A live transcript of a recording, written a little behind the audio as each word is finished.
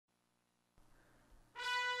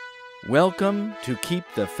Welcome to Keep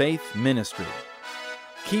the Faith Ministry.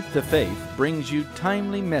 Keep the Faith brings you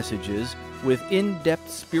timely messages with in-depth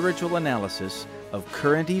spiritual analysis of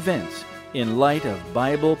current events in light of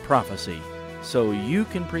Bible prophecy, so you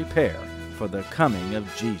can prepare for the coming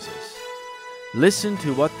of Jesus. Listen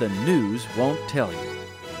to what the news won't tell you.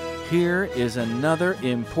 Here is another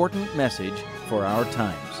important message for our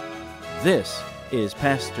times. This is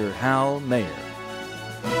Pastor Hal Mayer.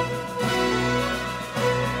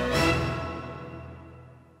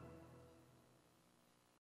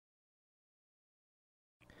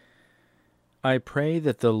 I pray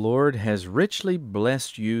that the Lord has richly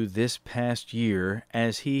blessed you this past year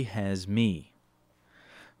as He has me.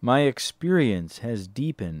 My experience has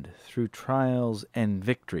deepened through trials and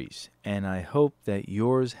victories, and I hope that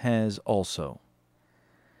yours has also.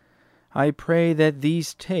 I pray that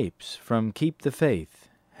these tapes from Keep the Faith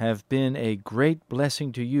have been a great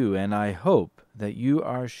blessing to you, and I hope that you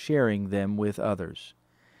are sharing them with others.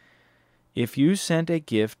 If you sent a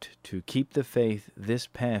gift to Keep the Faith this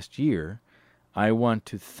past year, I want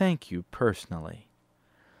to thank you personally.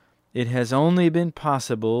 It has only been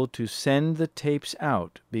possible to send the tapes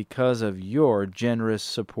out because of your generous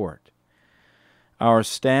support. Our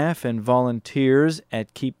staff and volunteers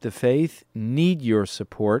at Keep the Faith need your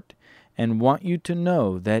support and want you to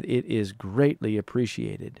know that it is greatly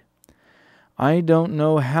appreciated. I don't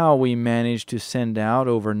know how we manage to send out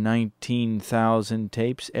over 19,000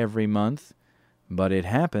 tapes every month, but it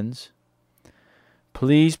happens.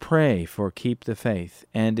 Please pray for Keep the Faith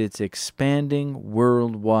and its expanding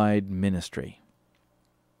worldwide ministry.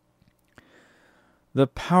 The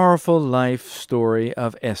powerful life story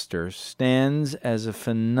of Esther stands as a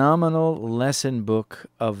phenomenal lesson book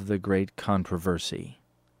of the great controversy.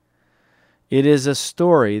 It is a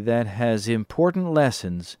story that has important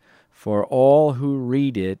lessons for all who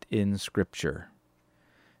read it in Scripture.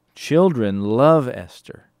 Children love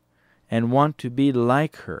Esther and want to be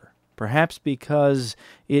like her, perhaps because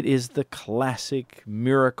it is the classic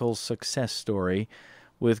miracle success story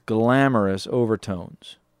with glamorous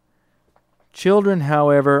overtones. Children,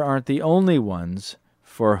 however, aren't the only ones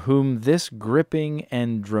for whom this gripping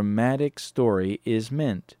and dramatic story is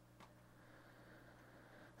meant.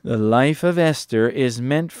 The life of Esther is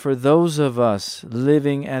meant for those of us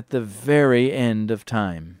living at the very end of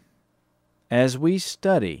time. As we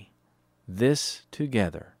study this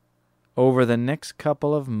together over the next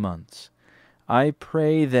couple of months, I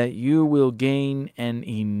pray that you will gain an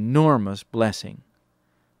enormous blessing,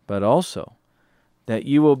 but also that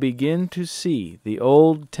you will begin to see the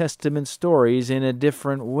Old Testament stories in a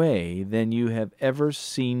different way than you have ever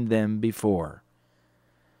seen them before.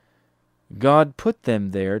 God put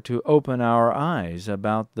them there to open our eyes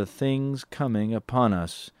about the things coming upon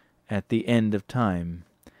us at the end of time,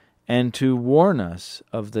 and to warn us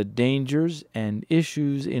of the dangers and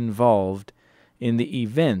issues involved in the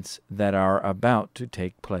events that are about to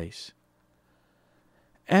take place.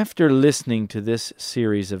 After listening to this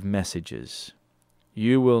series of messages,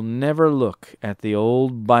 you will never look at the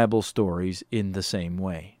old Bible stories in the same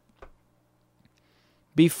way.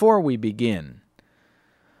 Before we begin,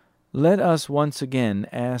 let us once again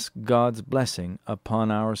ask God's blessing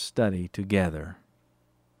upon our study together.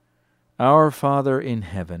 Our Father in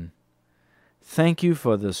heaven, thank you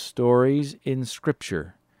for the stories in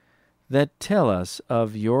Scripture that tell us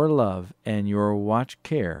of your love and your watch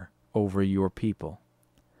care over your people.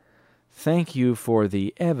 Thank you for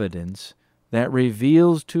the evidence that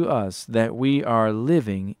reveals to us that we are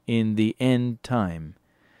living in the end time,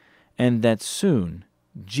 and that soon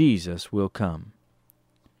Jesus will come.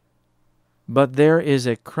 But there is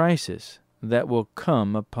a crisis that will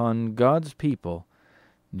come upon God's people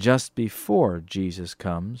just before Jesus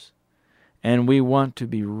comes, and we want to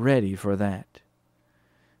be ready for that.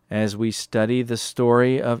 As we study the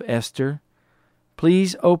story of Esther,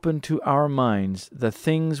 please open to our minds the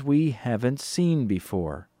things we haven't seen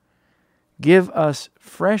before. Give us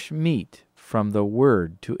fresh meat from the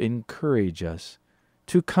Word to encourage us,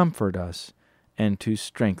 to comfort us, and to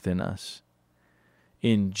strengthen us.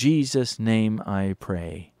 In Jesus' name I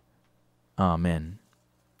pray. Amen.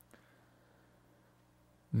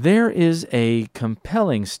 There is a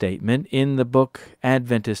compelling statement in the book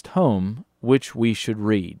Adventist Home which we should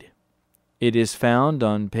read. It is found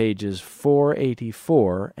on pages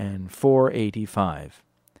 484 and 485.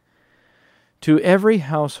 To every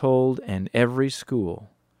household and every school,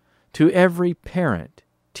 to every parent,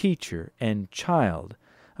 teacher, and child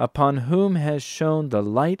upon whom has shone the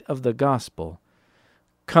light of the gospel,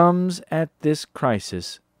 comes at this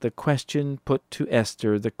crisis the question put to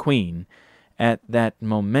Esther the queen at that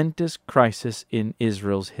momentous crisis in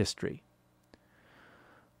Israel's history.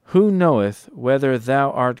 Who knoweth whether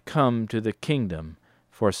thou art come to the kingdom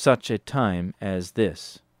for such a time as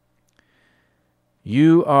this?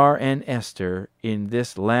 You are an Esther in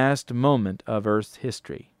this last moment of earth's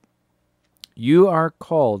history. You are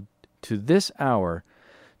called to this hour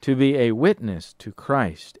to be a witness to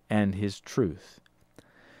Christ and His truth.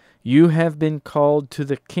 You have been called to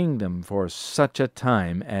the kingdom for such a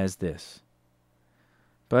time as this.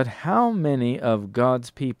 But how many of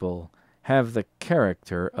God's people have the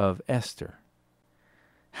character of Esther?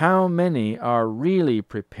 How many are really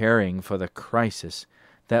preparing for the crisis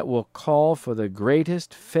that will call for the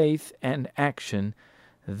greatest faith and action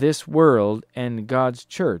this world and God's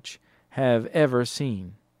church have ever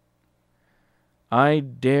seen? I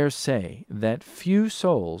dare say that few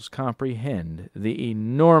souls comprehend the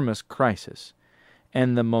enormous crisis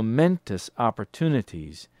and the momentous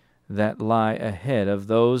opportunities that lie ahead of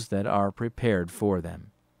those that are prepared for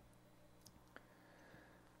them.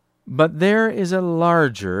 But there is a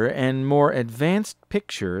larger and more advanced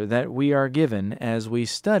picture that we are given as we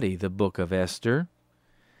study the book of Esther.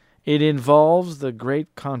 It involves the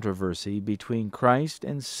great controversy between Christ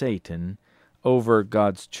and Satan over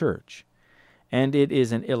God's church, and it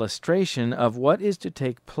is an illustration of what is to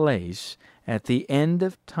take place at the end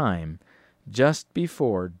of time, just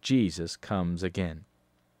before Jesus comes again,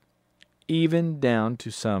 even down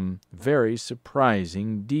to some very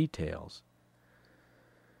surprising details.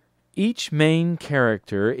 Each main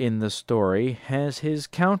character in the story has his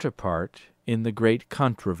counterpart in the great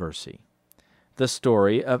controversy. The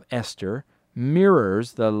story of Esther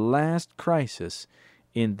mirrors the last crisis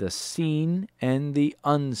in the seen and the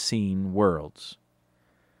unseen worlds.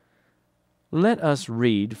 Let us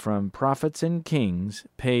read from Prophets and Kings,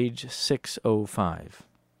 page 605.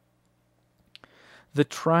 The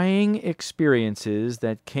trying experiences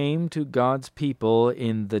that came to God's people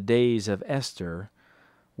in the days of Esther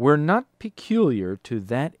were not peculiar to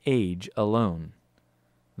that age alone.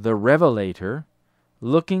 The Revelator,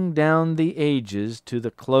 looking down the ages to the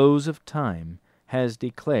close of time, has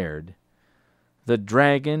declared, "The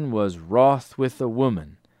dragon was wroth with the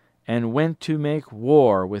woman, and went to make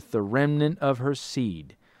war with the remnant of her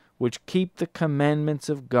seed, which keep the commandments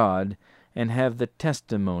of God and have the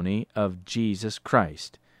testimony of Jesus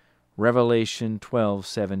Christ." Revelation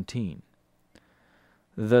 12:17.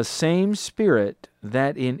 The same spirit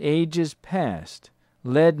that in ages past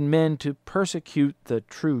led men to persecute the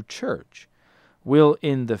true church will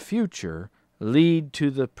in the future lead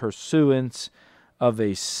to the pursuance of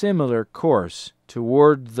a similar course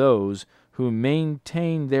toward those who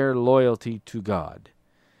maintain their loyalty to God.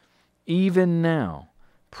 Even now,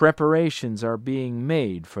 preparations are being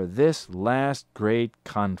made for this last great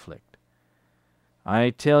conflict. I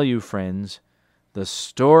tell you, friends, the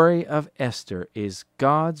story of Esther is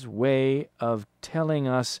God's way of telling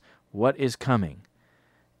us what is coming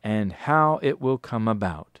and how it will come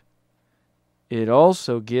about. It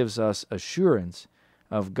also gives us assurance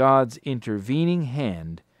of God's intervening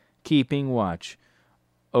hand keeping watch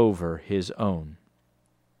over His own.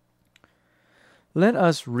 Let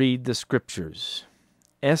us read the Scriptures.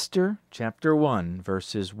 Esther chapter 1,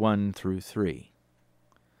 verses 1 through 3.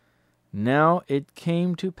 Now it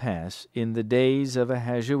came to pass in the days of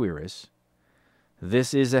Ahasuerus,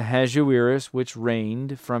 this is Ahasuerus which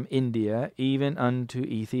reigned from India even unto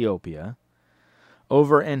Ethiopia,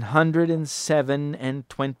 over 127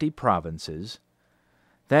 provinces,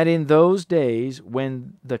 that in those days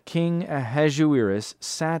when the king Ahasuerus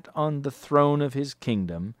sat on the throne of his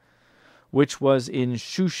kingdom, which was in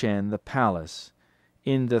Shushan the palace,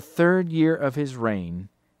 in the 3rd year of his reign,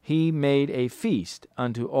 he made a feast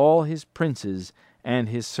unto all his princes and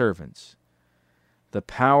his servants. The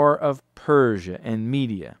power of Persia and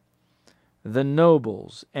Media, the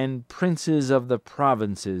nobles and princes of the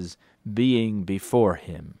provinces being before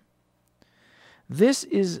him. This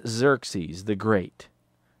is Xerxes the Great,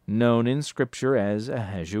 known in Scripture as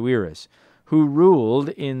Ahasuerus, who ruled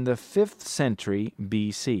in the 5th century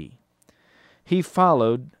B.C. He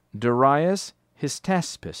followed Darius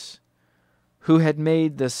Hystaspes, who had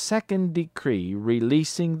made the 2nd decree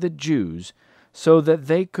releasing the Jews so that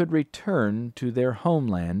they could return to their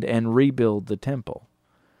homeland and rebuild the temple.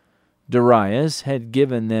 Darius had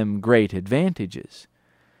given them great advantages.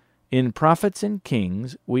 In Prophets and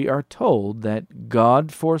Kings, we are told that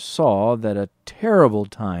God foresaw that a terrible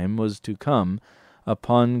time was to come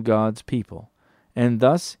upon God's people, and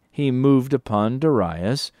thus He moved upon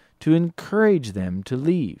Darius to encourage them to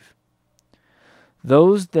leave.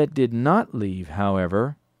 Those that did not leave,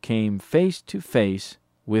 however, came face to face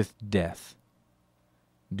with death.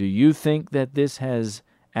 Do you think that this has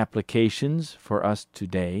applications for us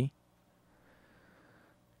today?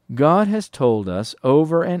 God has told us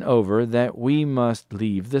over and over that we must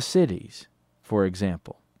leave the cities, for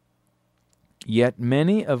example. Yet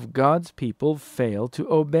many of God's people fail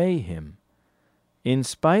to obey Him. In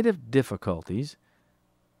spite of difficulties,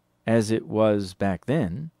 as it was back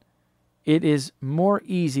then, it is more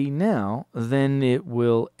easy now than it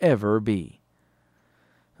will ever be.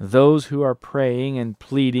 Those who are praying and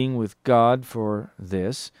pleading with God for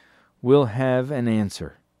this will have an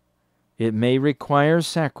answer. It may require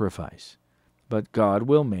sacrifice, but God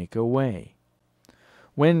will make a way.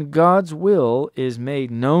 When God's will is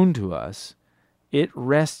made known to us, it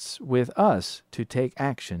rests with us to take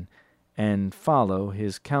action and follow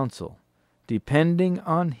His counsel, depending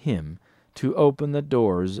on Him to open the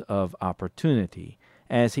doors of opportunity,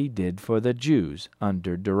 as He did for the Jews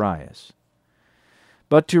under Darius.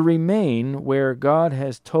 But to remain where God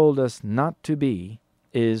has told us not to be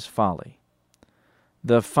is folly.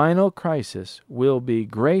 The final crisis will be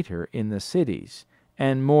greater in the cities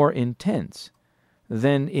and more intense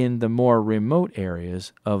than in the more remote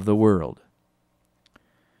areas of the world.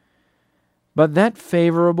 But that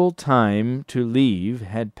favorable time to leave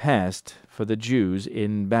had passed for the Jews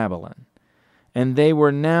in Babylon, and they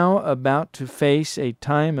were now about to face a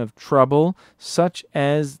time of trouble such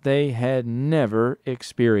as they had never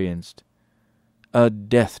experienced, a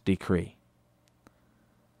death decree.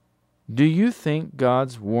 Do you think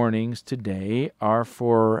God's warnings today are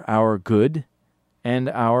for our good and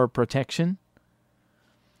our protection?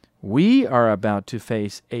 We are about to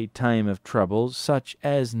face a time of trouble such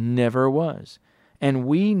as never was, and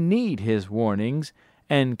we need His warnings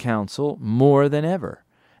and counsel more than ever,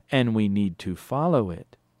 and we need to follow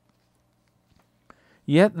it.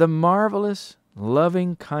 Yet the marvelous,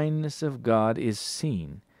 loving kindness of God is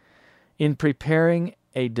seen in preparing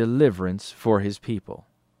a deliverance for His people.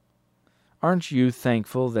 Aren't you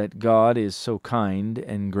thankful that God is so kind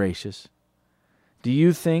and gracious? Do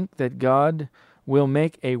you think that God will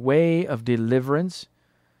make a way of deliverance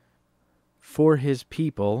for His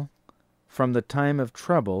people from the time of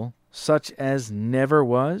trouble such as never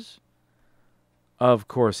was? Of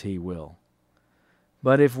course He will.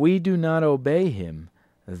 But if we do not obey Him,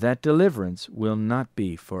 that deliverance will not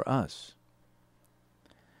be for us.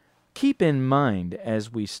 Keep in mind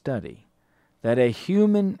as we study that a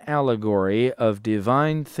human allegory of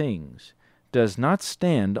divine things does not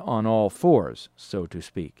stand on all fours, so to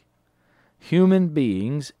speak. Human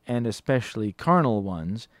beings, and especially carnal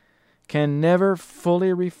ones, can never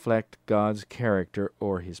fully reflect God's character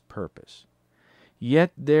or His purpose.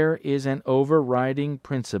 Yet there is an overriding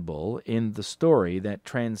principle in the story that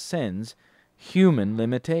transcends human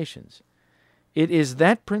limitations. It is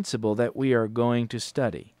that principle that we are going to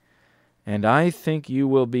study, and I think you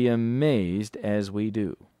will be amazed as we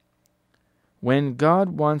do. When God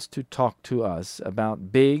wants to talk to us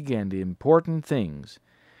about big and important things,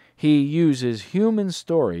 He uses human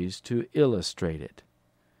stories to illustrate it.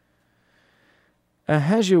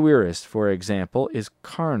 Ahasuerus, for example, is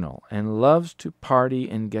carnal and loves to party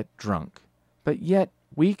and get drunk, but yet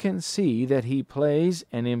we can see that he plays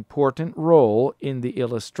an important role in the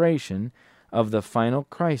illustration of the final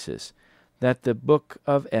crisis that the book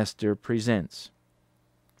of Esther presents.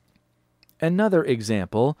 Another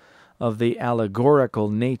example of the allegorical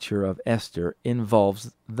nature of Esther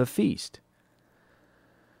involves the feast.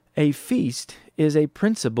 A feast is a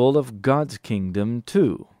principle of God's kingdom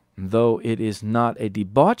too. Though it is not a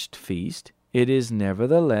debauched feast, it is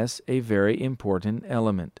nevertheless a very important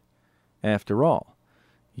element. After all,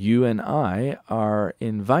 you and I are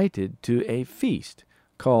invited to a feast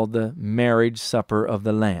called the marriage supper of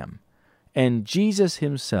the Lamb, and Jesus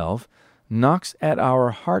Himself knocks at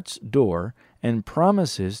our heart's door and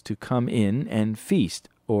promises to come in and feast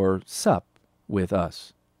or sup with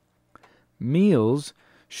us. Meals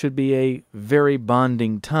should be a very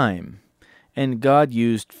bonding time, and God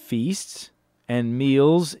used feasts and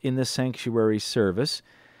meals in the sanctuary service,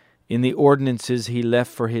 in the ordinances He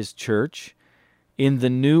left for His church, in the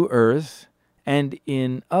new earth, and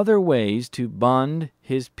in other ways to bond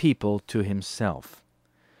His people to Himself.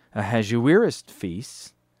 Ahasuerus'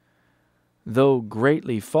 feasts, though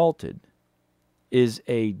greatly faulted, is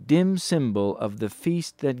a dim symbol of the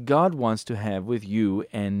feast that God wants to have with you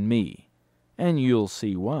and me, and you'll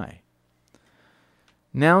see why.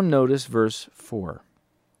 Now notice verse 4.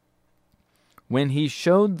 When He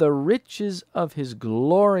showed the riches of His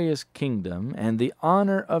glorious kingdom and the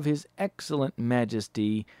honor of His excellent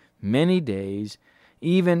majesty many days,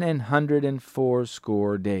 even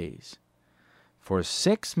 180 days. For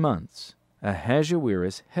 6 months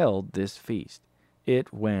Ahasuerus held this feast.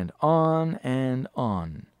 It went on and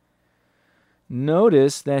on.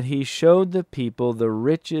 Notice that he showed the people the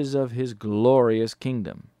riches of his glorious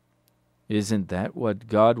kingdom. Isn't that what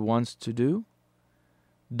God wants to do?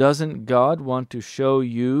 Doesn't God want to show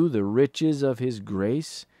you the riches of his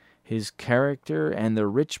grace, his character, and the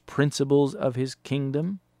rich principles of his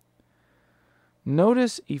kingdom?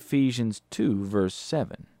 Notice Ephesians 2, verse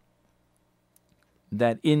 7.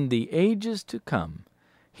 That in the ages to come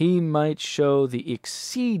he might show the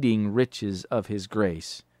exceeding riches of his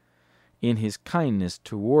grace in his kindness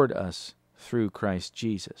toward us through Christ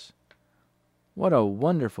Jesus. What a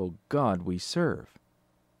wonderful God we serve.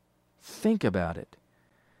 Think about it.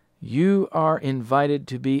 You are invited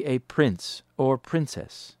to be a prince or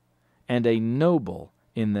princess and a noble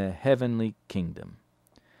in the heavenly kingdom.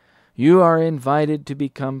 You are invited to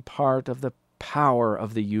become part of the power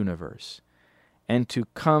of the universe and to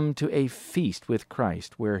come to a feast with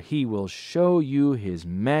Christ where he will show you his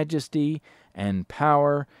majesty and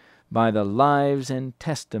power by the lives and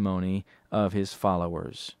testimony of his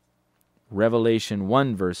followers. Revelation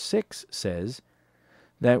 1 verse 6 says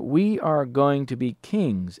that we are going to be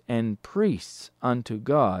kings and priests unto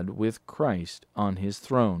God with Christ on his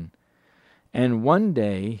throne. And one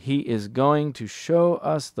day he is going to show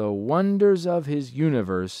us the wonders of his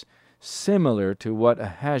universe similar to what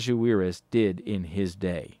Ahasuerus did in his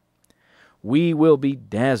day. We will be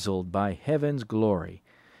dazzled by heaven's glory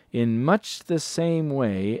in much the same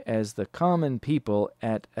way as the common people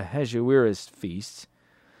at Ahasuerus' feasts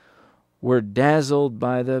were dazzled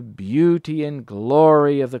by the beauty and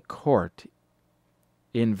glory of the court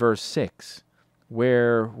in verse 6,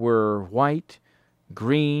 where were white,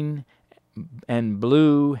 green, and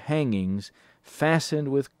blue hangings fastened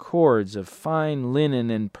with cords of fine linen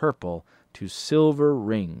and purple to silver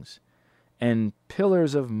rings, and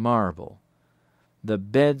pillars of marble. The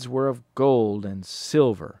beds were of gold and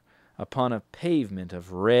silver, upon a pavement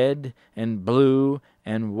of red and blue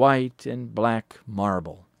and white and black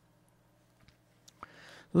marble.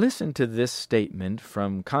 Listen to this statement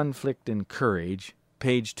from Conflict and Courage,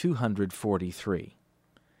 page 243.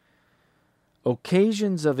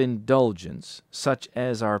 Occasions of indulgence, such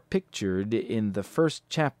as are pictured in the first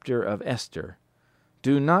chapter of Esther,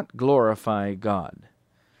 do not glorify God,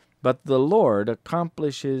 but the Lord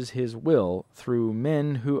accomplishes his will through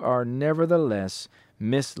men who are nevertheless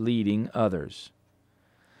misleading others.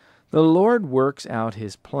 The Lord works out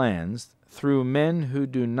his plans through men who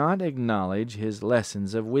do not acknowledge his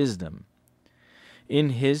lessons of wisdom. In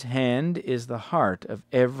his hand is the heart of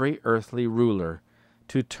every earthly ruler,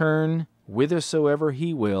 to turn whithersoever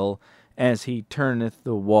he will, as he turneth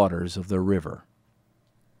the waters of the river.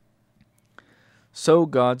 So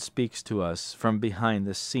God speaks to us from behind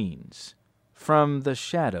the scenes, from the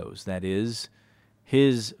shadows, that is,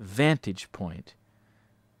 his vantage point.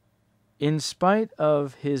 In spite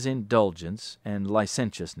of his indulgence and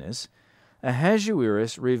licentiousness,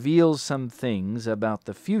 Ahasuerus reveals some things about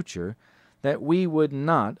the future that we would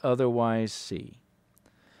not otherwise see.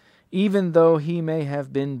 Even though he may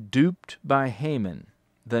have been duped by Haman,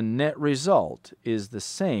 the net result is the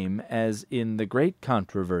same as in the great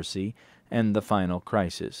controversy and the final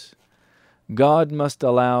crisis. God must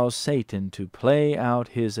allow Satan to play out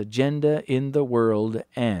his agenda in the world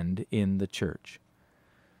and in the church.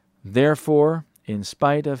 Therefore, in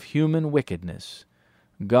spite of human wickedness,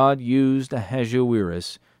 God used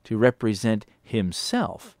Ahasuerus to represent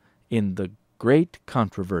himself in the great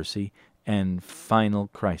controversy and final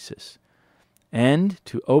crisis, and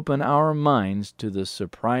to open our minds to the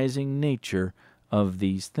surprising nature of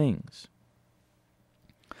these things.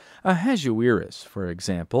 Ahasuerus, for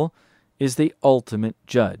example, is the ultimate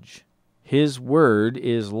judge. His word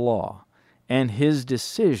is law, and his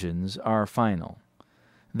decisions are final.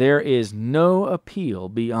 There is no appeal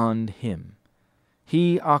beyond him.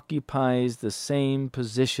 He occupies the same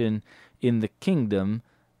position in the kingdom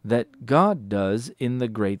that God does in the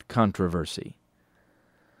great controversy.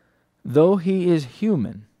 Though he is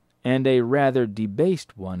human, and a rather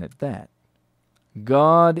debased one at that,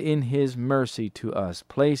 God in his mercy to us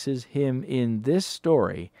places him in this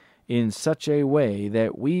story in such a way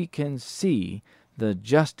that we can see the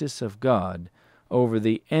justice of God over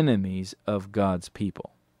the enemies of God's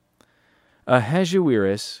people.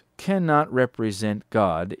 Ahasuerus cannot represent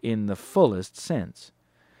God in the fullest sense,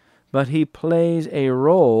 but he plays a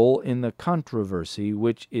role in the controversy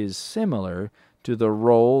which is similar to the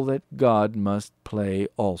role that God must play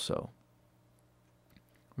also.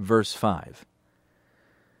 Verse 5.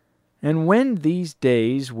 And when these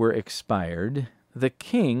days were expired, the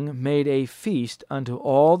king made a feast unto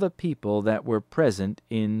all the people that were present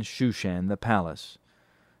in Shushan the palace,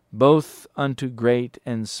 both unto great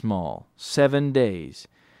and small, 7 days,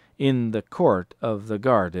 in the court of the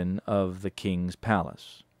garden of the king's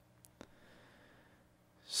palace.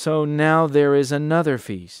 So now there is another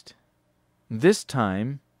feast. This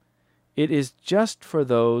time it is just for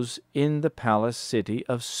those in the palace city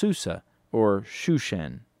of Susa, or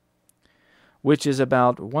Shushan, which is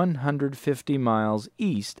about 150 miles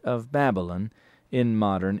east of Babylon in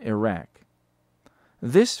modern Iraq.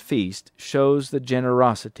 This feast shows the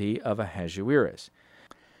generosity of Ahasuerus.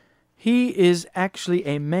 He is actually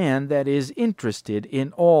a man that is interested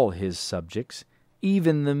in all his subjects,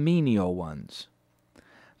 even the menial ones.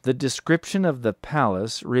 The description of the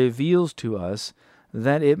palace reveals to us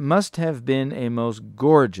that it must have been a most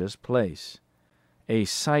gorgeous place, a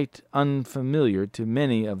sight unfamiliar to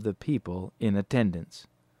many of the people in attendance.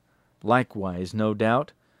 Likewise, no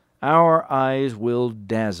doubt, our eyes will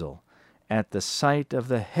dazzle at the sight of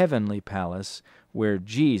the heavenly palace where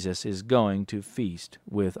Jesus is going to feast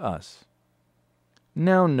with us.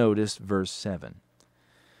 Now notice verse 7.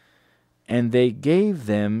 And they gave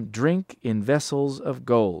them drink in vessels of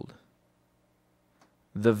gold,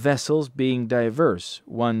 the vessels being diverse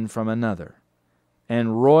one from another,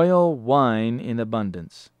 and royal wine in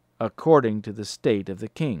abundance, according to the state of the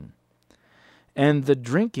king. And the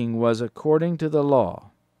drinking was according to the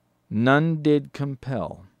law, none did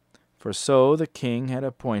compel, for so the king had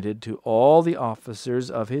appointed to all the officers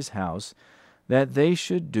of his house that they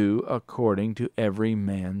should do according to every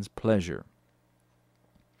man's pleasure.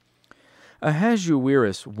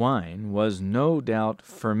 Ahasuerus' wine was no doubt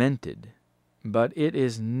fermented, but it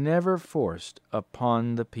is never forced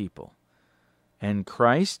upon the people, and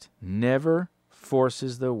Christ never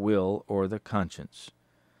forces the will or the conscience.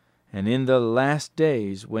 And in the last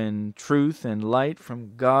days, when truth and light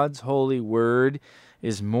from God's holy word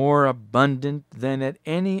is more abundant than at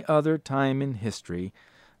any other time in history,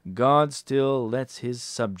 God still lets his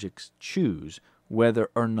subjects choose whether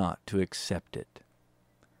or not to accept it.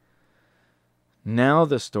 Now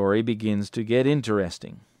the story begins to get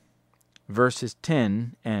interesting. Verses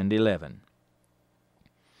 10 and 11.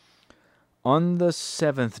 On the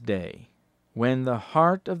 7th day, when the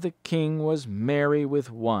heart of the king was merry with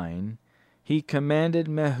wine, he commanded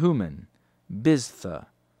Mehuman, Biztha,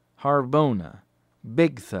 Harbona,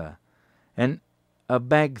 Bigtha, and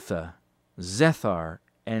Abagtha, Zethar,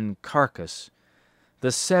 and Carcas,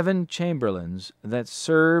 the 7 chamberlains that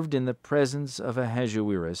served in the presence of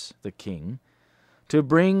Ahasuerus the king, to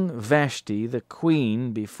bring Vashti the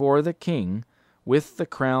queen before the king with the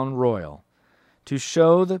crown royal, to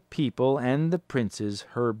show the people and the princes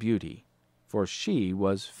her beauty, for she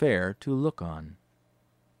was fair to look on.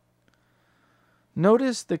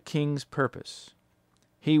 Notice the king's purpose.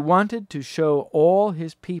 He wanted to show all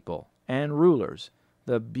his people and rulers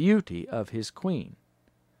the beauty of his queen.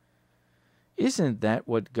 Isn't that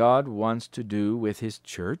what God wants to do with his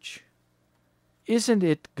church? Isn't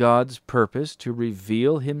it God's purpose to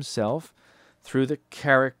reveal himself through the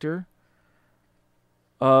character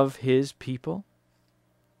of his people?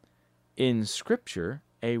 In Scripture,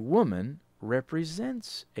 a woman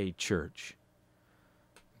represents a church.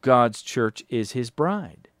 God's church is his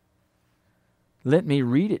bride. Let me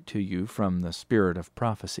read it to you from the Spirit of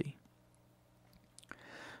Prophecy.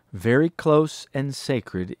 Very close and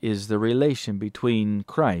sacred is the relation between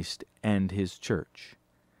Christ and his church.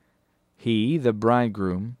 He, the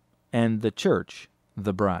bridegroom, and the church,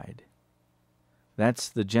 the bride. That's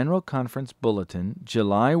the General Conference Bulletin,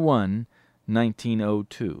 July 1,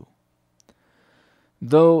 1902.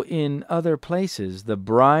 Though in other places the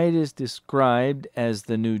bride is described as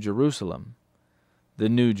the New Jerusalem, the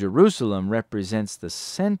New Jerusalem represents the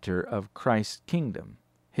center of Christ's kingdom,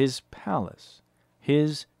 his palace,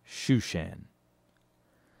 his Shushan.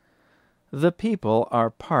 The people are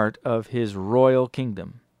part of his royal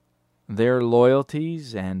kingdom. Their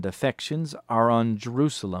loyalties and affections are on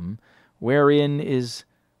Jerusalem, wherein is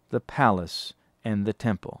the palace and the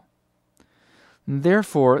temple.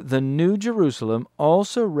 Therefore, the New Jerusalem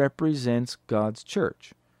also represents God's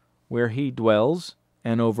church, where he dwells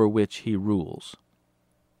and over which he rules.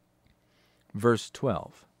 Verse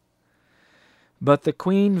 12. But the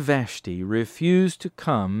queen Vashti refused to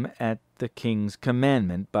come at the king's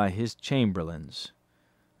commandment by his chamberlains.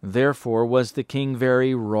 Therefore was the king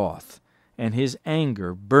very wroth, and his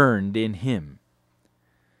anger burned in him.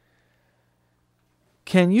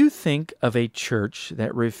 Can you think of a church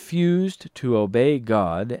that refused to obey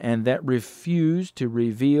God and that refused to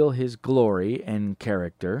reveal his glory and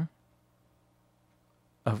character?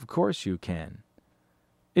 Of course you can.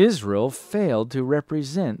 Israel failed to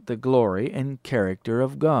represent the glory and character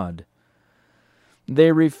of God.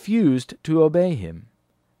 They refused to obey him.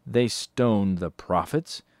 They stoned the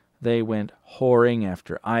prophets. they went whoring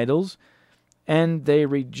after idols, and they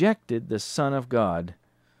rejected the Son of God.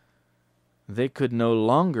 They could no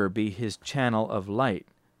longer be his channel of light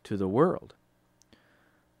to the world.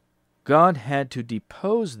 God had to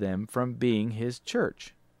depose them from being his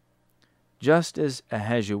church, just as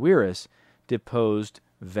Ahasuerus deposed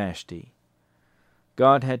Vashti.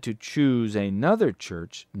 God had to choose another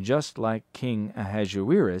church, just like King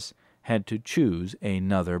Ahasuerus had to choose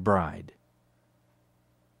another bride.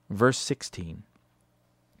 Verse 16.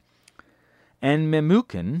 And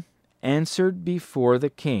Memucan answered before the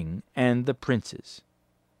king and the princes,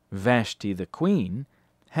 Vashti the queen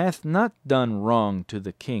hath not done wrong to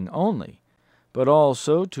the king only, but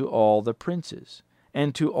also to all the princes,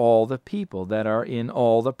 and to all the people that are in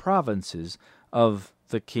all the provinces of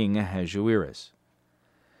the king Ahasuerus.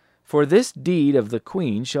 For this deed of the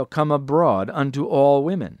queen shall come abroad unto all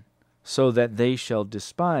women, so that they shall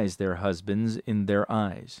despise their husbands in their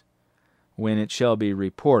eyes. When it shall be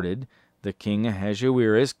reported, the king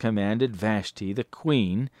Ahasuerus commanded Vashti the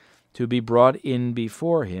queen to be brought in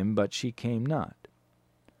before him, but she came not.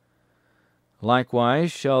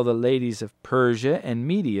 Likewise shall the ladies of Persia and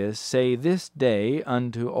Media say this day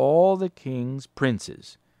unto all the king's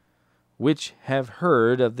princes, which have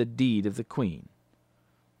heard of the deed of the queen.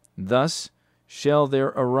 Thus shall there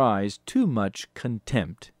arise too much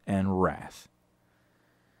contempt and wrath.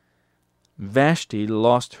 Vashti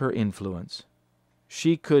lost her influence.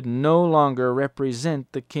 She could no longer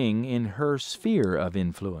represent the king in her sphere of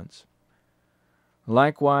influence.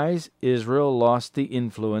 Likewise, Israel lost the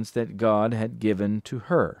influence that God had given to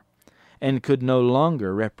her, and could no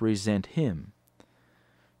longer represent him.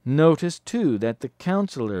 Notice, too, that the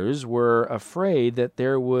counselors were afraid that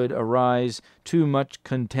there would arise too much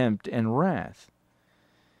contempt and wrath.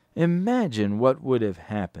 Imagine what would have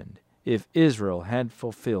happened if Israel had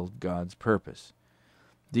fulfilled God's purpose.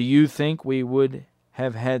 Do you think we would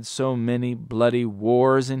have had so many bloody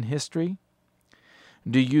wars in history?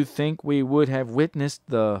 Do you think we would have witnessed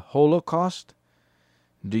the Holocaust?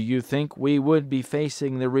 Do you think we would be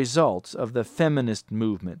facing the results of the feminist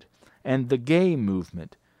movement and the gay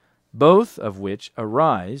movement, both of which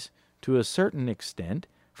arise, to a certain extent,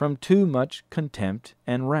 from too much contempt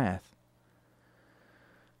and wrath?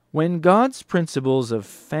 When God's principles of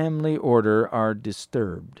family order are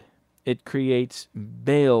disturbed, it creates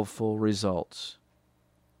baleful results.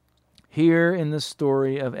 Here in the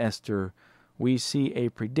story of Esther, we see a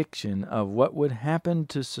prediction of what would happen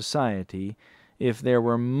to society if there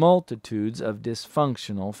were multitudes of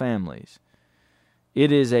dysfunctional families.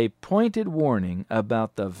 It is a pointed warning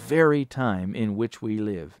about the very time in which we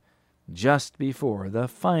live, just before the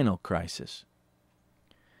final crisis.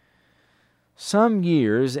 Some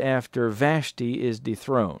years after Vashti is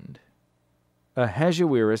dethroned,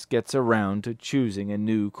 Ahasuerus gets around to choosing a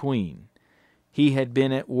new queen. He had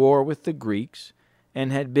been at war with the Greeks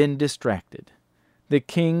and had been distracted. The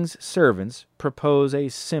king's servants propose a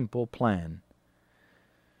simple plan.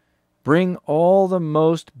 Bring all the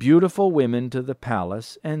most beautiful women to the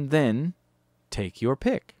palace, and then take your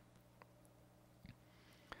pick.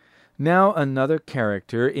 Now another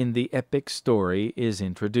character in the epic story is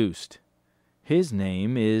introduced. His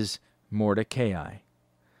name is Mordecai.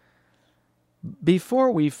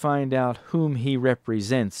 Before we find out whom he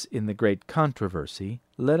represents in the great controversy,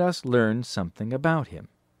 let us learn something about him.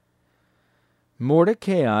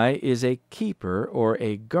 Mordecai is a keeper or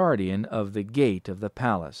a guardian of the gate of the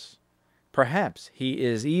palace. Perhaps he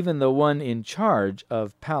is even the one in charge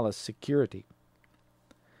of palace security.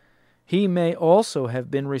 He may also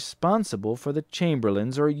have been responsible for the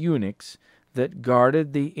chamberlains or eunuchs that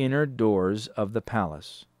guarded the inner doors of the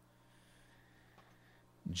palace.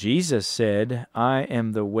 Jesus said, I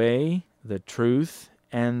am the way, the truth,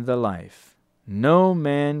 and the life. No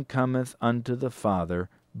man cometh unto the Father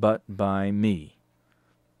but by me.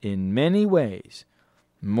 In many ways,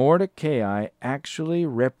 Mordecai actually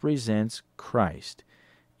represents Christ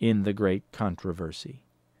in the great controversy.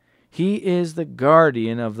 He is the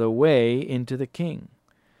guardian of the way into the king,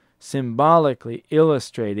 symbolically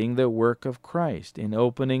illustrating the work of Christ in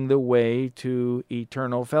opening the way to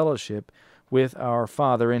eternal fellowship with our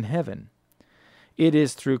Father in heaven. It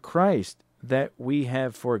is through Christ that we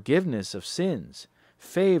have forgiveness of sins,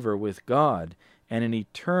 favor with God, and an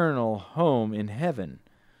eternal home in heaven.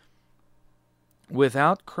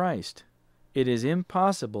 Without Christ, it is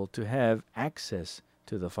impossible to have access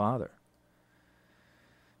to the Father.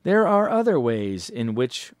 There are other ways in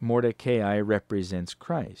which Mordecai represents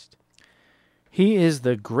Christ. He is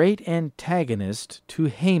the great antagonist to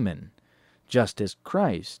Haman, just as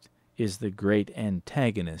Christ is the great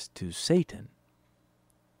antagonist to Satan.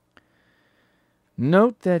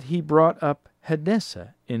 Note that he brought up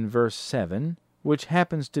Hadassah in verse 7, which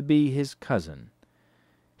happens to be his cousin.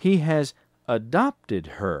 He has adopted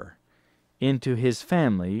her into his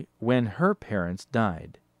family when her parents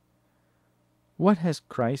died. What has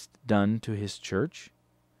Christ done to his church?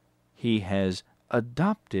 He has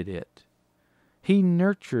adopted it. He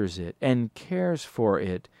nurtures it and cares for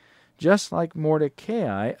it, just like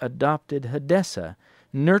Mordecai adopted Hadassah,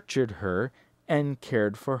 nurtured her, and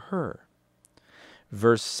cared for her.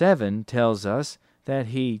 Verse 7 tells us that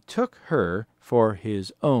he took her for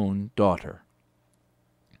his own daughter.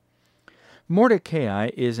 Mordecai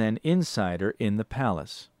is an insider in the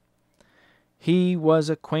palace. He was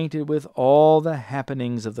acquainted with all the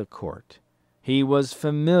happenings of the court. He was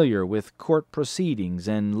familiar with court proceedings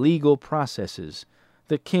and legal processes,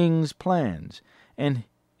 the king's plans, and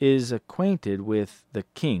is acquainted with the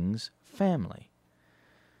king's family.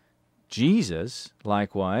 Jesus,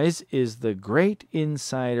 likewise, is the great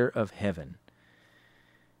insider of heaven.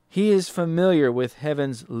 He is familiar with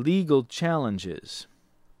heaven's legal challenges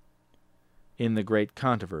in the great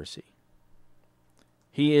controversy.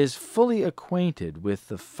 He is fully acquainted with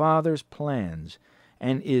the Father's plans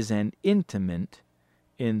and is an intimate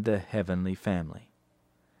in the heavenly family.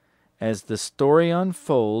 As the story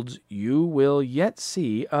unfolds, you will yet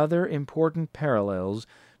see other important parallels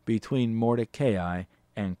between Mordecai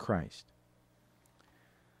and Christ.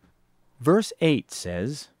 Verse 8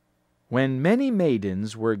 says, "When many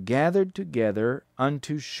maidens were gathered together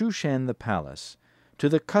unto Shushan the palace, to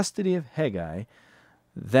the custody of Hegai,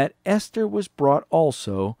 that Esther was brought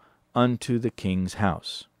also unto the king's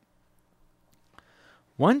house."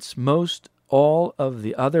 Once most all of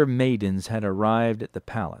the other maidens had arrived at the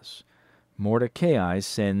palace, Mordecai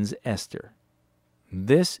sends Esther.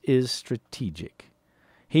 This is strategic.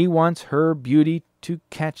 He wants her beauty to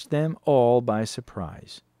catch them all by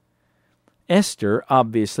surprise. Esther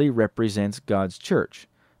obviously represents God's church,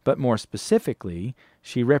 but more specifically,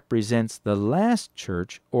 she represents the last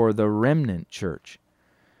church or the remnant church.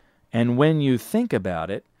 And when you think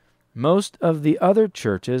about it, most of the other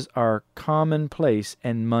churches are commonplace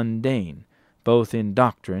and mundane, both in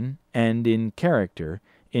doctrine and in character,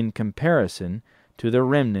 in comparison to the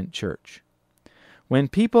remnant church. When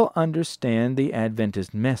people understand the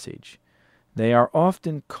Adventist message, they are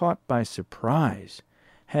often caught by surprise,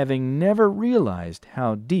 having never realized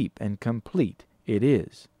how deep and complete it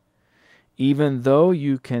is. Even though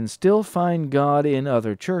you can still find God in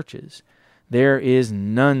other churches, there is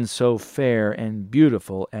none so fair and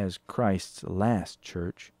beautiful as Christ's last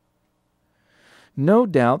church. No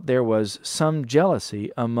doubt there was some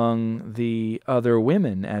jealousy among the other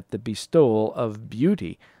women at the bestowal of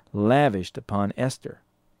beauty lavished upon Esther,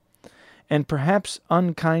 and perhaps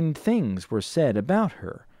unkind things were said about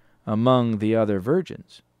her among the other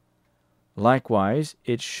virgins. Likewise,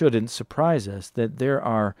 it shouldn't surprise us that there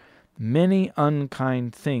are many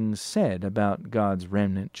unkind things said about God's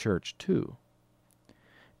remnant church too.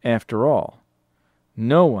 After all,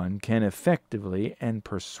 no one can effectively and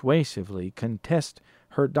persuasively contest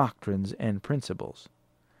her doctrines and principles,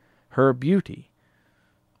 her beauty,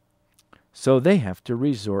 so they have to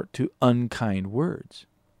resort to unkind words.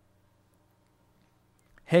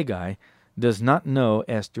 Hegai does not know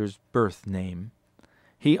Esther's birth name.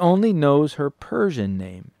 He only knows her Persian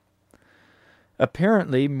name.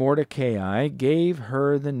 Apparently, Mordecai gave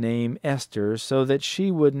her the name Esther so that she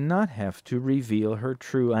would not have to reveal her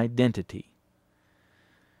true identity.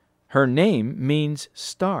 Her name means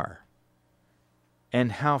star,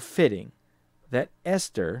 and how fitting that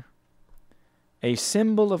Esther, a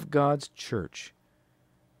symbol of God's church,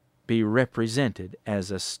 be represented as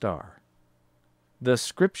a star. The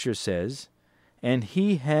Scripture says, "And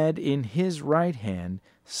he had in his right hand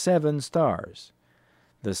 7 stars.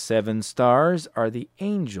 The 7 stars are the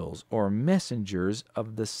angels or messengers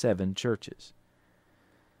of the 7 churches."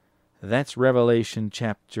 That's Revelation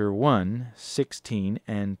chapter 1, 16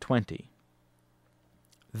 and 20.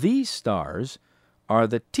 These stars are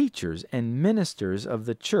the teachers and ministers of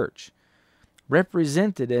the church,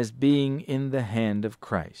 represented as being in the hand of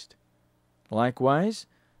Christ. Likewise,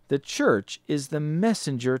 the church is the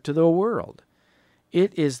messenger to the world.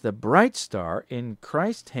 It is the bright star in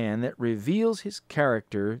Christ's hand that reveals his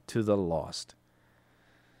character to the lost.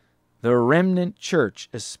 The remnant church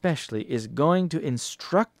especially is going to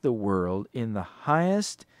instruct the world in the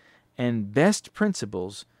highest and best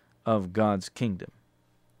principles of God's kingdom.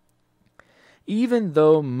 Even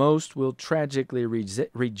though most will tragically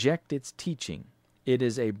reject its teaching, it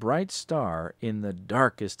is a bright star in the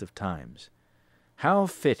darkest of times. How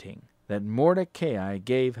fitting that Mordecai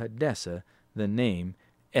gave Hadassah the name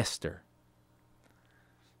Esther.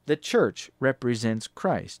 The church represents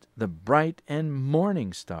Christ, the bright and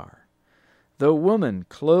morning star. The woman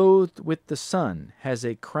clothed with the sun has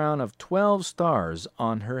a crown of 12 stars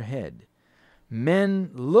on her head. Men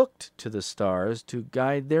looked to the stars to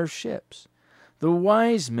guide their ships. The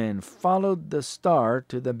wise men followed the star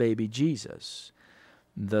to the baby Jesus.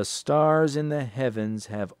 The stars in the heavens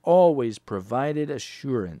have always provided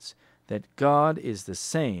assurance that God is the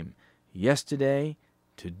same yesterday,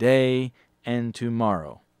 today, and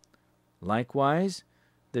tomorrow. Likewise,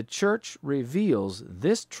 the church reveals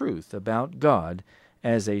this truth about God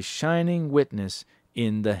as a shining witness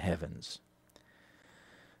in the heavens.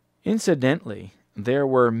 Incidentally, there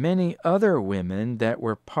were many other women that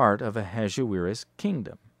were part of Ahasuerus'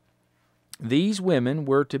 kingdom. These women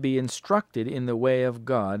were to be instructed in the way of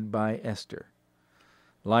God by Esther.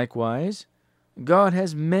 Likewise, God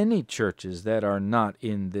has many churches that are not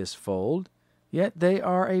in this fold, yet they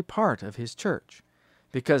are a part of His church,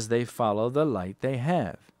 because they follow the light they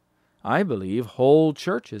have. I believe whole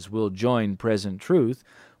churches will join present truth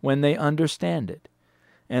when they understand it,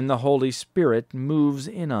 and the Holy Spirit moves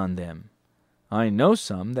in on them. I know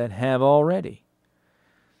some that have already.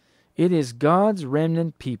 It is God's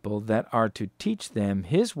remnant people that are to teach them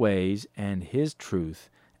His ways and His truth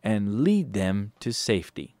and lead them to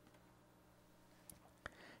safety.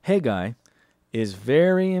 Haggai is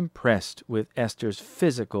very impressed with Esther's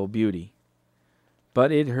physical beauty, but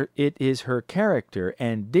it is her character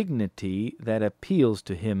and dignity that appeals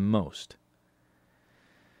to him most.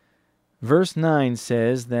 Verse 9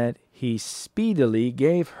 says that he speedily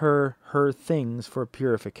gave her things for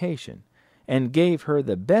purification, and gave her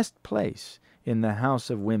the best place in the house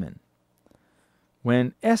of women.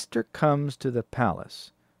 When Esther comes to the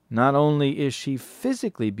palace, not only is she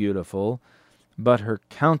physically beautiful, but her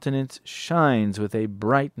countenance shines with a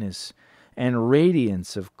brightness and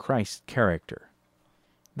radiance of Christ's character.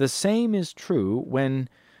 The same is true when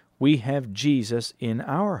we have Jesus in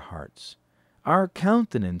our hearts. Our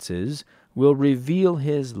countenances will reveal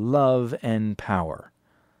His love and power,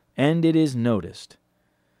 and it is noticed.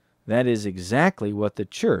 That is exactly what the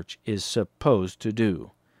church is supposed to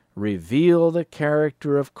do: reveal the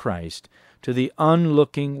character of Christ to the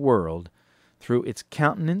onlooking world through its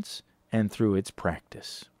countenance and through its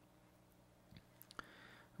practice.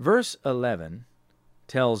 Verse 11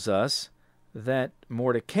 tells us that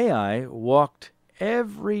Mordecai walked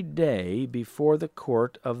every day before the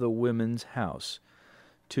court of the women's house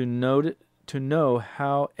to know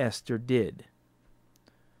how Esther did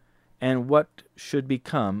and what should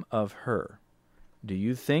become of her. Do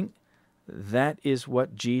you think that is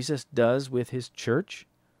what Jesus does with His church?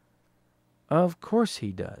 Of course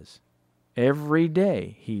He does. Every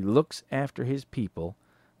day He looks after His people,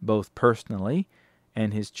 both personally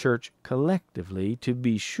and His church collectively, to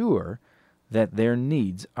be sure that their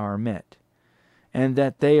needs are met, and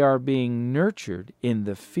that they are being nurtured in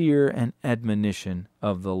the fear and admonition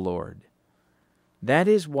of the Lord. That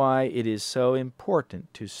is why it is so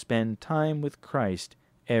important to spend time with Christ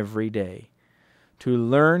every day, to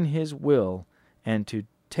learn His will and to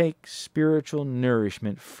take spiritual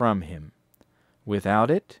nourishment from Him.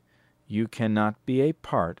 Without it, you cannot be a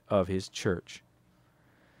part of His church.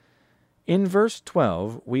 In verse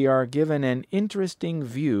 12, we are given an interesting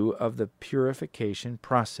view of the purification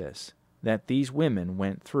process that these women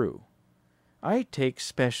went through. I take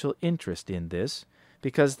special interest in this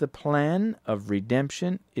because the plan of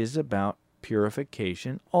redemption is about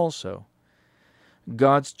purification also.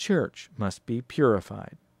 God's church must be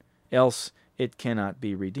purified, else it cannot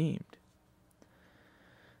be redeemed.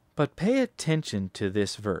 But pay attention to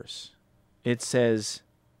this verse. It says,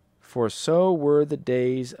 "For so were the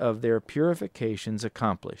days of their purifications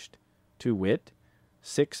accomplished, to wit,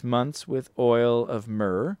 6 months with oil of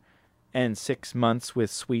myrrh, and 6 months with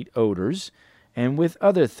sweet odors, and with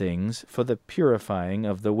other things for the purifying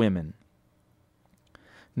of the women."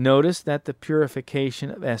 Notice that the purification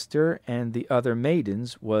of Esther and the other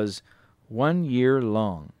maidens was 1 year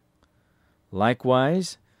long.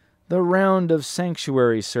 Likewise, the round of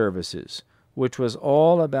sanctuary services, which was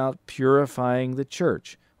all about purifying the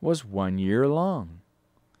church, was 1 year long.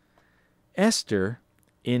 Esther,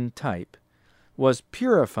 in type, was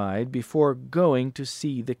purified before going to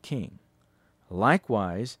see the king.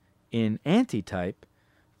 Likewise, in antitype,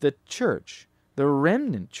 the church, the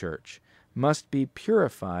remnant church, must be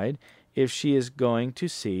purified if she is going to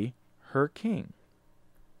see her king.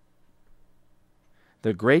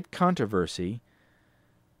 The great controversy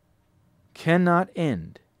cannot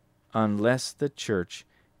end unless the church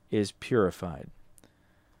is purified.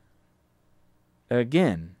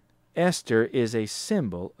 Again, Esther is a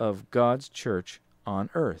symbol of God's church on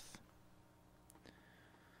earth.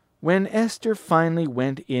 When Esther finally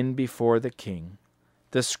went in before the king,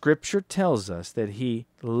 the scripture tells us that he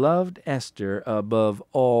loved Esther above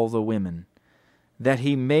all the women, that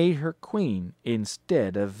he made her queen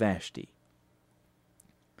instead of Vashti.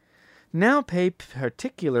 Now pay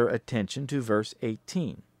particular attention to verse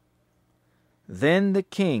 18. Then the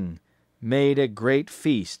king made a great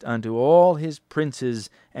feast unto all his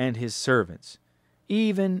princes and his servants,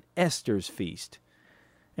 even Esther's feast.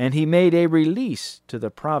 And he made a release to the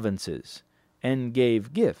provinces, and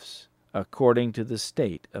gave gifts according to the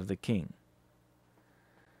state of the king.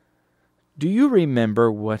 Do you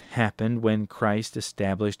remember what happened when Christ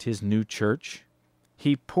established his new church?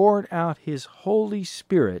 He poured out his Holy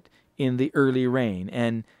Spirit in the early rain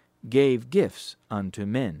and gave gifts unto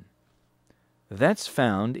men. That's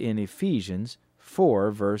found in Ephesians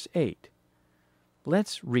 4, verse 8.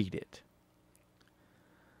 Let's read it.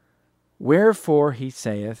 Wherefore he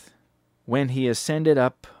saith, when he ascended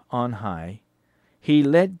up on high, he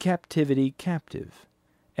led captivity captive,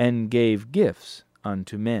 and gave gifts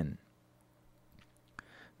unto men.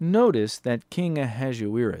 Notice that King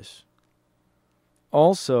Ahasuerus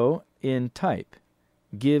also in type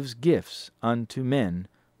gives gifts unto men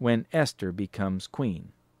when Esther becomes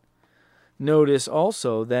queen. Notice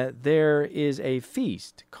also that there is a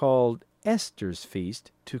feast called Esther's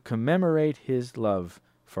Feast to commemorate his love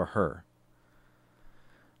for her.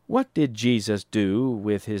 What did Jesus do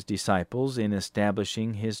with his disciples in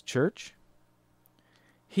establishing his church?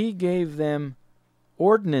 He gave them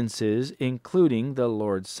ordinances including the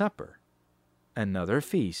Lord's Supper, another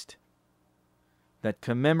feast that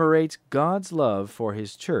commemorates God's love for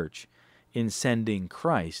his church in sending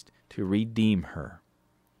Christ to redeem her.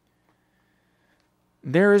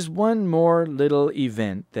 There is one more little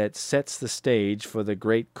event that sets the stage for the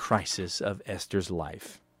great crisis of Esther's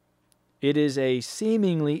life. It is a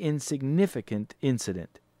seemingly insignificant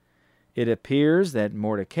incident. It appears that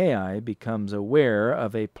Mordecai becomes aware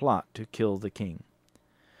of a plot to kill the king.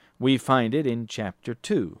 We find it in chapter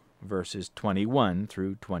 2, verses 21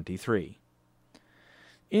 through 23.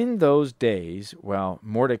 In those days, while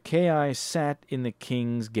Mordecai sat in the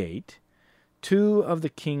king's gate, two of the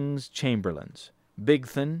king's chamberlains,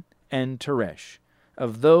 Bigthan and Teresh,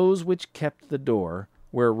 of those which kept the door,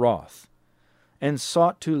 were wroth, and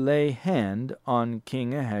sought to lay hand on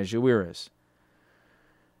King Ahasuerus.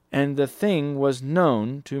 And the thing was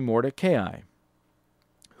known to Mordecai,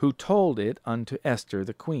 who told it unto Esther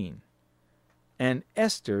the queen. And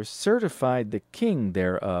Esther certified the king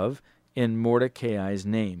thereof in Mordecai's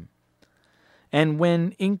name. And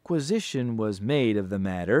when inquisition was made of the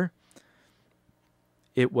matter,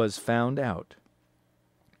 it was found out.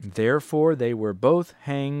 Therefore they were both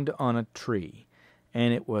hanged on a tree,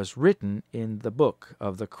 and it was written in the book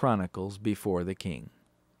of the Chronicles before the king.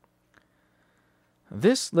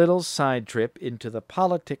 This little side trip into the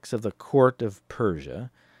politics of the court of Persia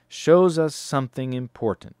shows us something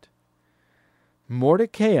important.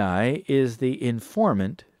 Mordecai is the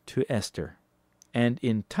informant to Esther, and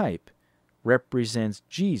in type represents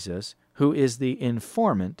Jesus, who is the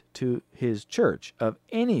informant to his church of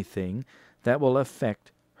anything that will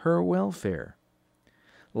affect her welfare.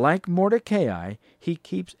 Like Mordecai, he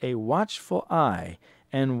keeps a watchful eye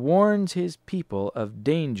and warns his people of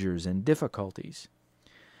dangers and difficulties.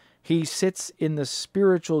 He sits in the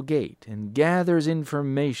spiritual gate and gathers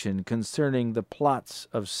information concerning the plots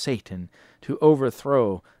of Satan to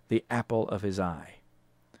overthrow the apple of his eye.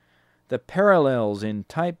 The parallels in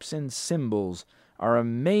types and symbols are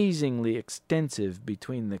amazingly extensive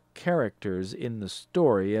between the characters in the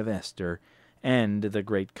story of Esther and the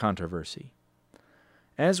great controversy.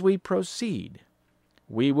 As we proceed,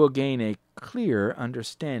 we will gain a clear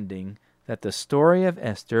understanding that the story of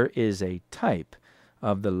Esther is a type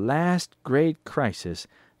of the last great crisis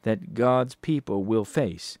that God's people will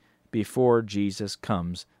face before Jesus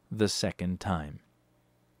comes the second time.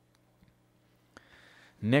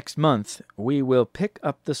 Next month, we will pick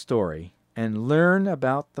up the story and learn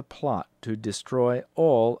about the plot to destroy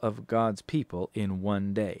all of God's people in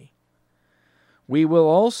one day. We will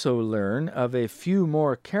also learn of a few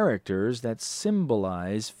more characters that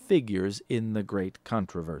symbolize figures in the great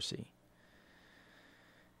controversy.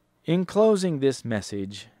 In closing this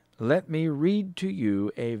message, let me read to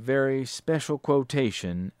you a very special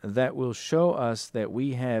quotation that will show us that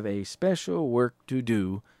we have a special work to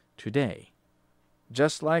do today,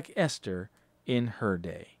 just like Esther in her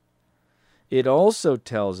day. It also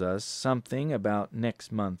tells us something about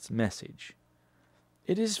next month's message.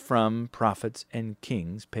 It is from Prophets and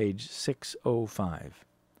Kings, page 605.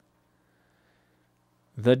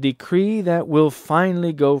 The decree that will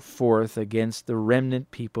finally go forth against the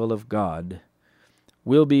remnant people of God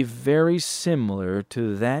will be very similar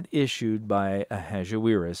to that issued by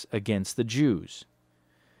Ahasuerus against the Jews.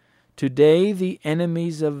 Today, the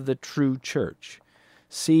enemies of the true church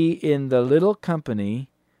see in the little company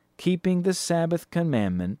keeping the Sabbath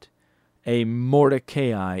commandment a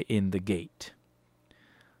Mordecai in the gate.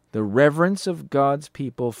 The reverence of God's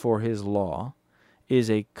people for His law is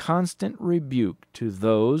a constant rebuke to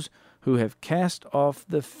those who have cast off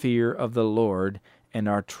the fear of the Lord and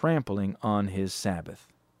are trampling on His Sabbath.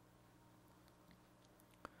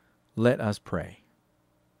 Let us pray.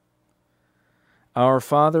 Our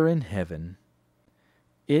Father in heaven,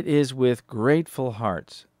 it is with grateful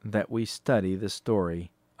hearts that we study the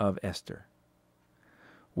story of Esther.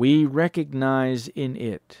 We recognize in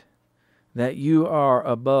it that you are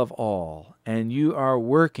above all, and you are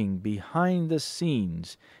working behind the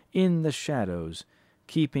scenes in the shadows,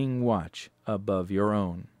 keeping watch above your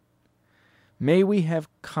own. May we have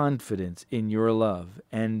confidence in your love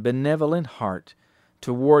and benevolent heart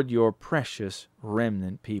toward your precious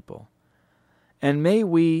remnant people. And may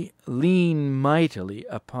we lean mightily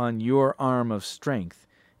upon your arm of strength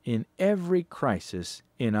in every crisis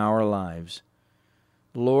in our lives.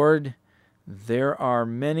 Lord, there are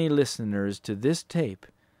many listeners to this tape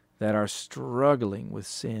that are struggling with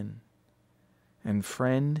sin. And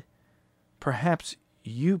friend, perhaps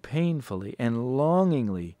you painfully and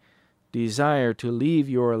longingly desire to leave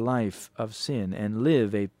your life of sin and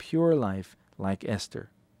live a pure life like Esther,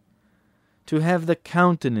 to have the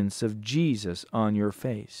countenance of Jesus on your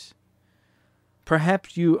face.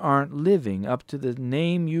 Perhaps you aren't living up to the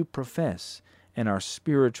name you profess and are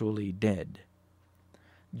spiritually dead.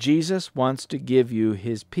 Jesus wants to give you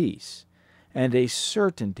His peace and a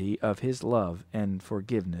certainty of His love and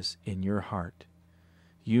forgiveness in your heart.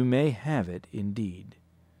 You may have it indeed.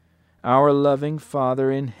 Our loving Father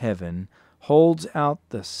in heaven holds out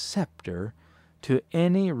the scepter to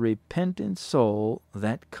any repentant soul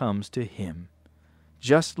that comes to Him,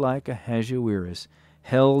 just like Ahasuerus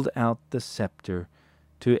held out the scepter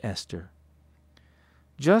to Esther.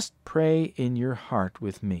 Just pray in your heart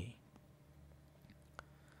with me.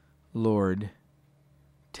 Lord,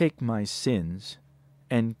 take my sins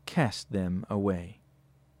and cast them away.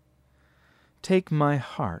 Take my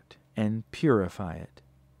heart and purify it.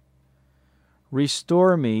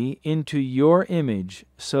 Restore me into your image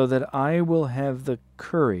so that I will have the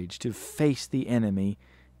courage to face the enemy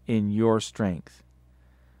in your strength.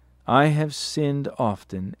 I have sinned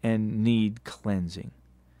often and need cleansing.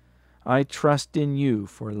 I trust in you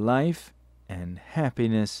for life and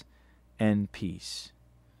happiness and peace.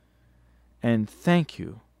 And thank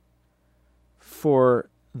you for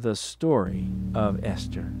the story of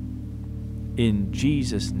Esther. In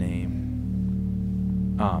Jesus'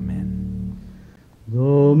 name, amen.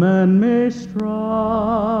 Though man may strive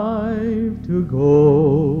to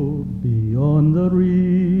go beyond the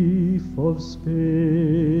reef of space,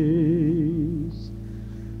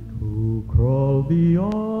 to crawl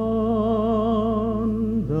beyond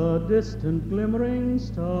the distant glimmering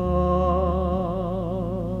stars,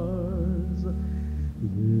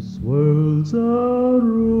 this world's a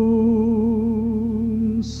room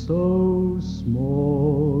so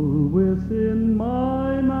small within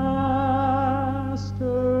my Master's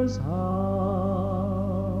house.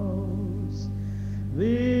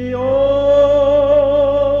 The open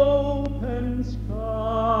sky,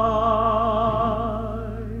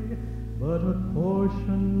 but a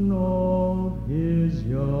portion of His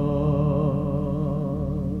yard.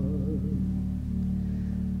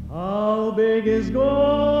 How big is God?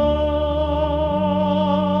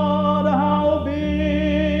 How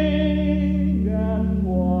big and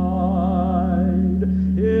wide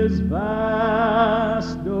His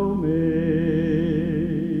vast domain.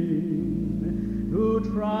 Who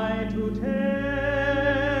try to tell,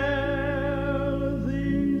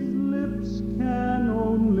 these lips can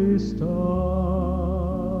only start.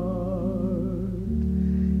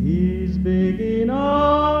 He's big enough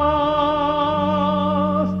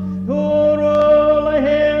to rule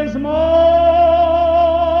His mighty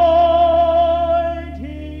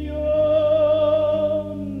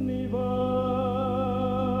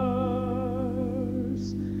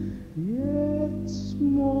universe, yet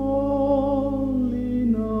small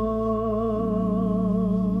enough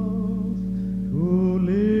to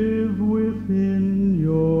live within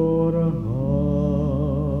your heart.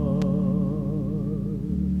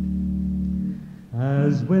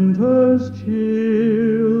 As winter's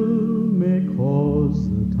chill may cause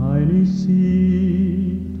the tiny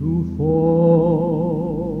seed to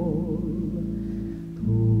fall,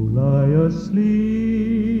 to lie asleep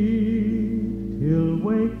till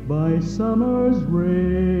waked by summer's rain,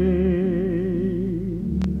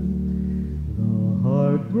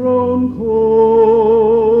 grown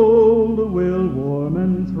cold will warm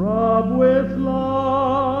and throb with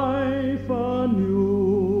life anew.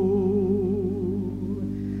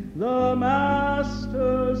 The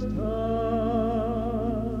Master's touch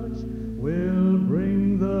will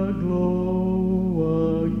bring the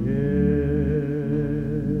glow again.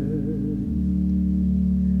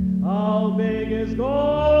 How big is God?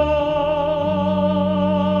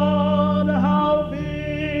 How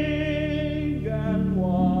big and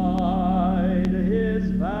wide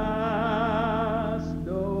His vast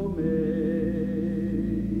domain.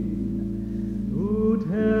 To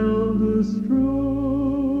tell this truth,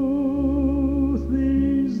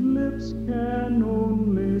 these lips can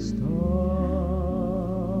only start.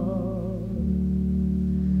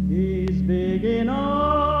 He's big enough